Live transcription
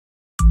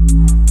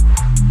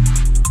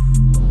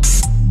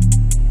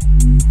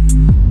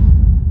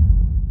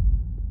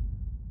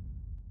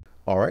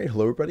All right,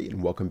 hello everybody,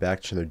 and welcome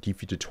back to another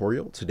Deepvue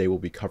tutorial. Today we'll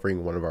be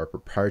covering one of our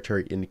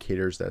proprietary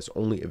indicators that's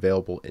only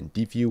available in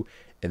Deepvue,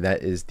 and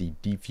that is the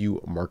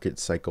Deepvue Market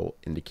Cycle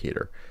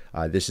indicator.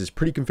 This is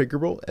pretty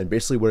configurable, and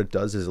basically what it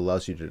does is it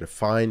allows you to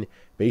define,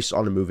 based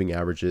on the moving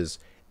averages,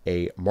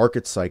 a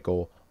market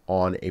cycle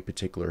on a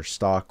particular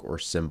stock or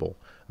symbol.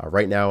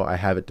 Right now I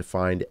have it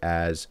defined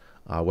as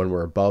when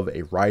we're above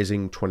a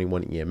rising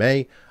 21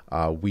 EMA,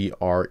 we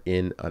are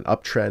in an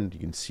uptrend. You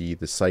can see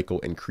the cycle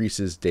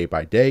increases day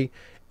by day.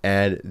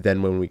 And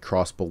then when we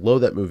cross below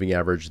that moving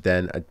average,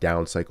 then a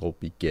down cycle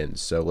begins.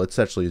 So let's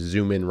actually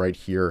zoom in right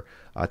here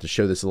to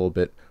show this a little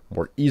bit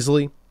more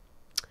easily.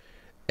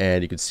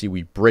 And you can see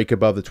we break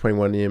above the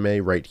 21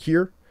 EMA right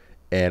here,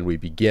 and we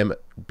begin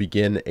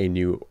a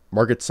new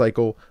market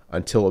cycle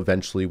until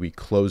eventually we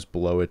close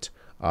below it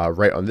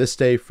right on this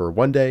day for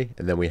one day.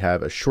 And then we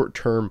have a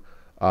short-term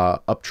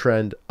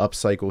uptrend, up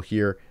cycle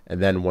here. And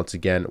then once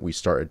again, we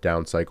start a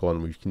down cycle,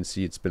 and we can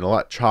see it's been a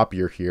lot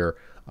choppier here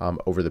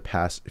over the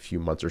past few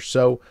months or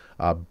so.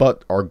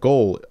 But our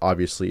goal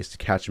obviously is to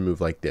catch a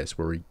move like this,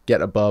 where we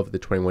get above the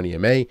 21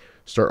 EMA,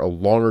 start a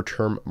longer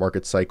term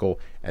market cycle.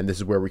 And this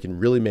is where we can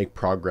really make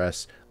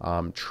progress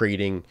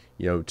trading,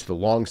 to the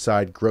long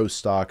side, growth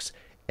stocks.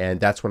 And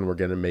that's when we're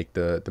going to make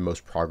the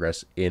most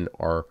progress in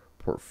our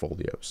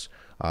portfolios.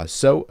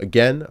 So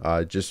again,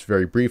 just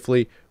very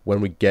briefly,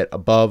 when we get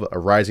above a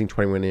rising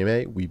 21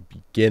 EMA, we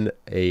begin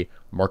a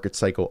market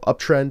cycle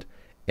uptrend.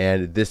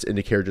 And this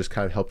indicator just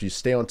kind of helps you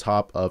stay on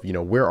top of,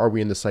 where are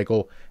we in the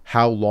cycle?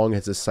 How long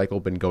has this cycle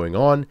been going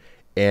on?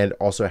 And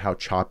also, how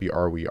choppy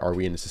are we? Are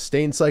we in a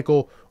sustained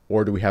cycle,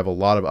 or do we have a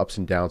lot of ups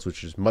and downs,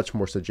 which is much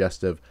more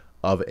suggestive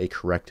of a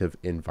corrective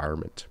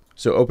environment?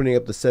 So opening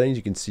up the settings,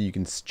 you can see you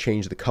can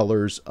change the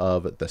colors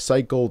of the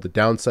cycle, the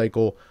down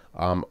cycle,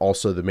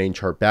 also the main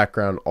chart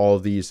background, all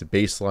of these, the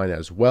baseline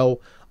as well.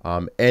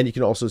 And you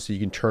can also see you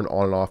can turn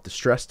on and off the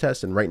stress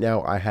test. And right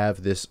now I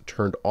have this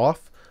turned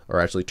off, or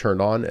actually turned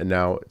on, and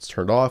now it's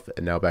turned off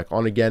and now back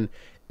on again.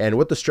 And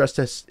what the stress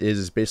test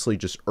is basically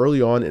just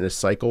early on in a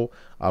cycle,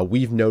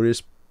 we've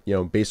noticed,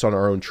 based on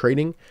our own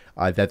trading,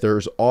 that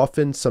there's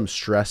often some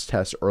stress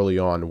tests early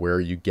on where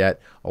you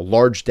get a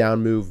large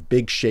down move,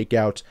 big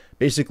shakeout.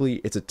 Basically,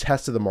 it's a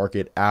test of the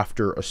market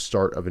after a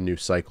start of a new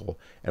cycle.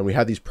 And we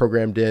have these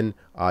programmed in,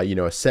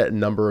 a set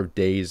number of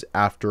days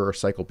after our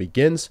cycle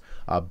begins.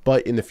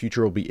 But in the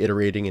future, we'll be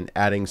iterating and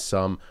adding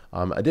some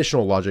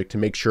additional logic to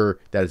make sure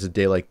that it's a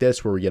day like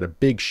this where we get a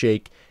big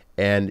shake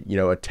and,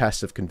 a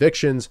test of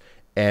convictions.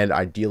 And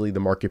ideally, the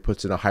market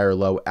puts in a higher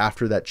low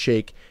after that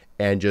shake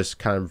and just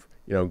kind of,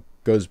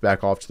 goes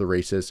back off to the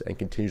races and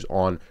continues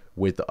on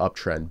with the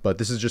uptrend. But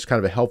this is just kind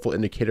of a helpful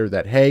indicator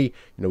that, hey,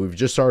 we've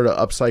just started an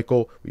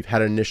upcycle. We've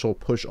had an initial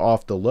push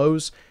off the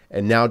lows,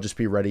 and now just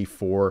be ready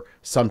for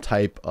some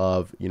type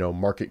of,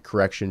 market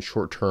correction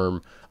short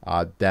term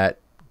that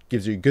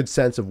gives you a good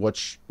sense of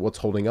what's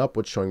holding up,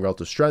 what's showing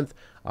relative strength,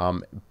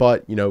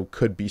 but,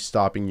 could be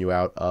stopping you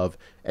out of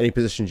any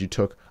positions you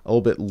took a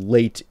little bit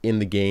late in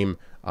the game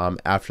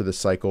after the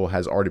cycle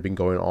has already been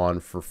going on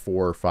for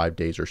 4 or 5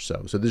 days or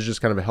so. So this is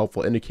just kind of a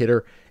helpful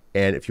indicator.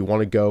 And if you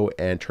want to go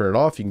and turn it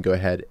off, you can go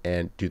ahead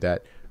and do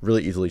that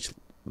really easily,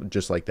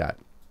 just like that.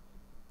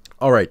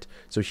 All right,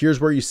 so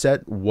here's where you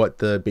set what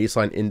the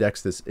baseline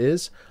index this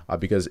is,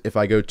 because if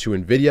I go to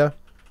NVIDIA,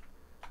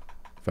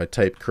 if I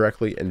type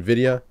correctly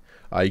NVIDIA,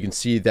 you can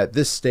see that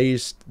this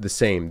stays the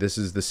same. This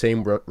is the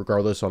same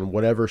regardless on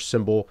whatever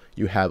symbol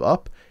you have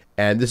up.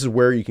 And this is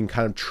where you can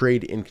kind of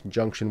trade in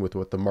conjunction with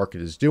what the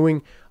market is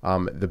doing.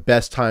 The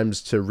best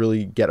times to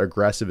really get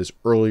aggressive is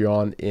early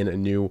on in a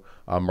new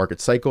market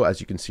cycle, as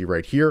you can see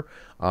right here.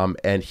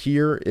 And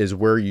here is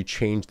where you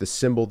change the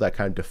symbol that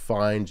kind of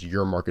defines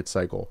your market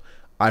cycle.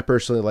 I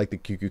personally like the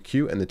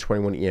QQQ and the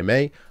 21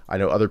 EMA. I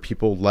know other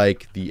people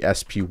like the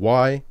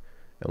SPY.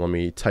 And let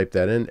me type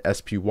that in,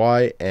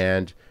 SPY,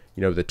 and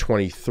the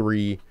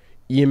 23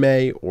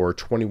 EMA or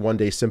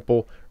 21-day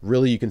simple.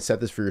 Really, you can set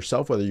this for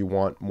yourself, whether you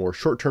want more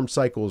short-term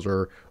cycles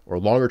or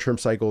longer-term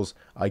cycles.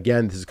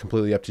 Again, this is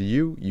completely up to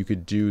you. You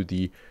could do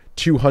the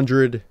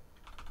 200,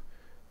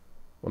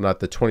 well, not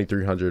the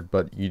 2300,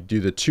 but you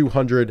do the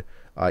 200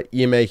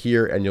 EMA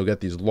here, and you'll get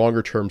these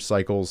longer-term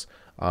cycles,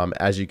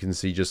 as you can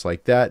see, just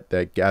like that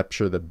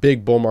capture the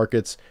big bull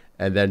markets.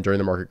 And then during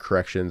the market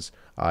corrections,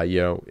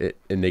 it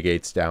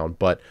negates down.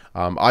 But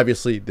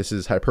obviously, this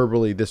is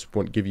hyperbole. This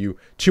won't give you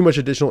too much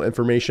additional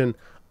information.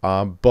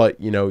 But,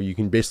 you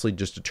can basically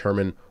just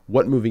determine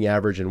what moving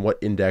average and what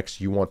index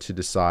you want to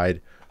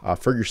decide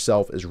for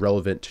yourself is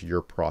relevant to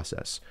your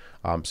process.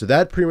 So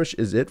that pretty much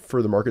is it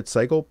for the market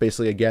cycle.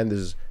 Basically, again, this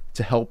is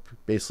to help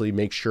basically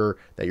make sure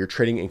that you're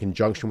trading in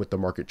conjunction with the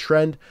market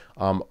trend.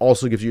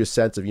 Also gives you a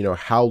sense of,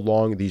 how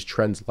long these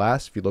trends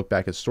last. If you look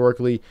back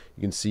historically,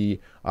 you can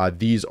see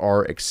these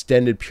are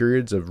extended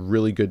periods of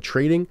really good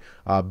trading.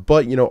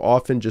 But,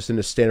 often just in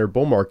a standard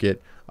bull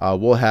market,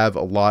 we'll have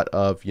a lot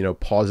of,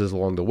 pauses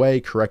along the way,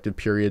 corrected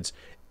periods.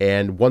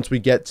 And once we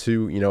get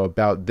to,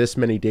 about this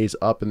many days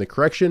up in the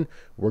correction,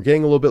 we're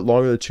getting a little bit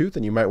longer in the tooth,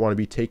 and you might want to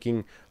be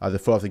taking the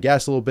foot off the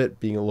gas a little bit,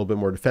 being a little bit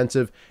more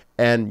defensive,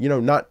 and,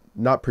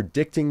 not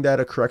predicting that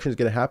a correction is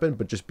going to happen,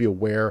 but just be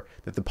aware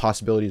that the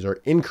possibilities are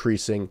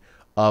increasing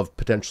of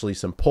potentially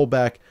some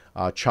pullback,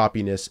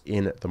 choppiness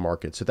in the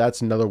market. So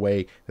that's another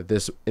way that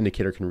this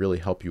indicator can really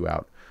help you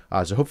out.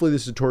 So hopefully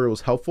this tutorial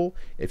was helpful.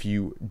 If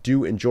you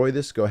do enjoy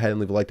this, go ahead and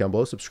leave a like down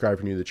below, subscribe if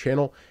you're new to the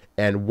channel.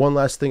 And one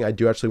last thing I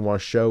do actually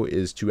want to show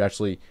is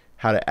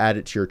how to add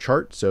it to your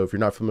chart. So if you're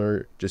not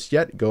familiar just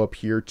yet, go up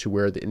here to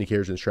where the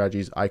indicators and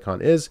strategies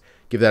icon is,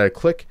 give that a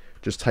click,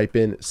 just type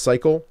in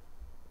cycle,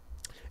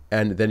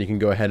 and then you can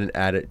go ahead and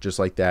add it just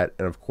like that.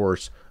 And of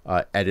course,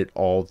 edit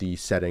all the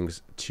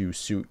settings to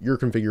suit your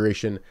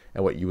configuration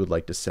and what you would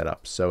like to set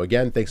up. So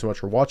again, thanks so much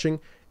for watching,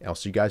 and I'll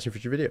see you guys in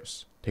future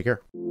videos. Take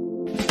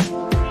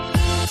care.